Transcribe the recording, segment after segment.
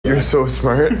You're so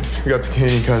smart. We got the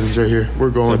Canadian Cousins right here. We're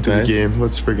going to the game.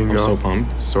 Let's freaking go. I'm so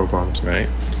pumped. So pumped. Right.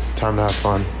 Time to have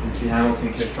fun. You see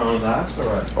Hamilton kick Toronto's ass or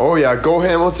what? Oh yeah, go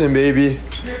Hamilton, baby.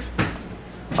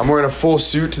 I'm wearing a full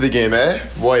suit to the game, eh?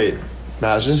 White.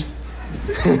 Imagine.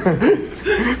 It's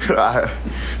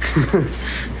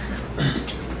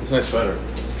a nice sweater.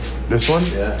 This one?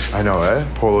 Yeah. I know, eh?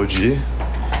 Polo G.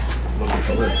 Love the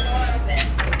color.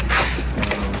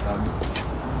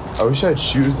 I wish I had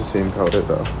shoes the same color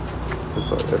though. That's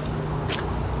alright.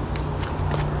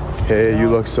 Hey, you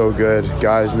look so good.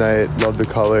 Guys night, love the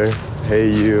color. Hey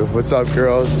you. What's up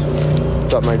girls?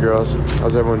 What's up my girls?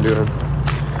 How's everyone doing?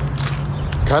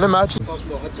 Kind of matches.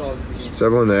 Is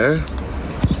everyone there?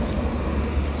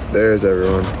 There's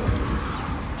everyone.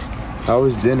 How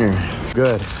was dinner?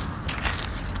 Good.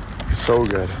 So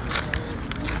good.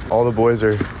 All the boys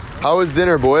are... How was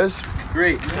dinner, boys?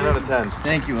 Great. 10 out of 10.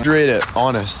 Thank you. Rate it,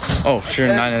 honest. Oh, sure,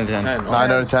 9 out of 10. 9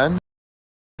 out of 10?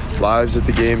 Lives at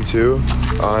the game too.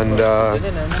 And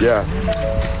yeah,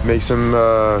 make some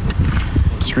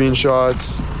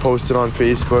screenshots, post it on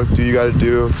Facebook, do you gotta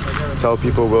do. Tell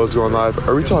people Will's going live.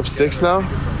 Are we top 6 now?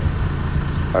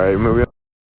 Alright, moving on.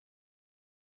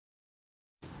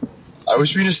 I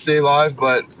wish we could just stay live,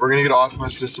 but we're gonna get off and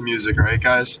listen to some music, alright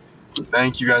guys?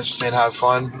 Thank you guys for saying have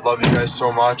fun. Love you guys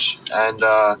so much. And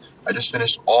I just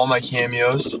finished all my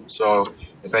cameos. So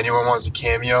if anyone wants a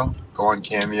cameo, go on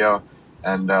Cameo.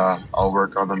 And I'll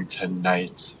work on them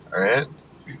tonight. Alright?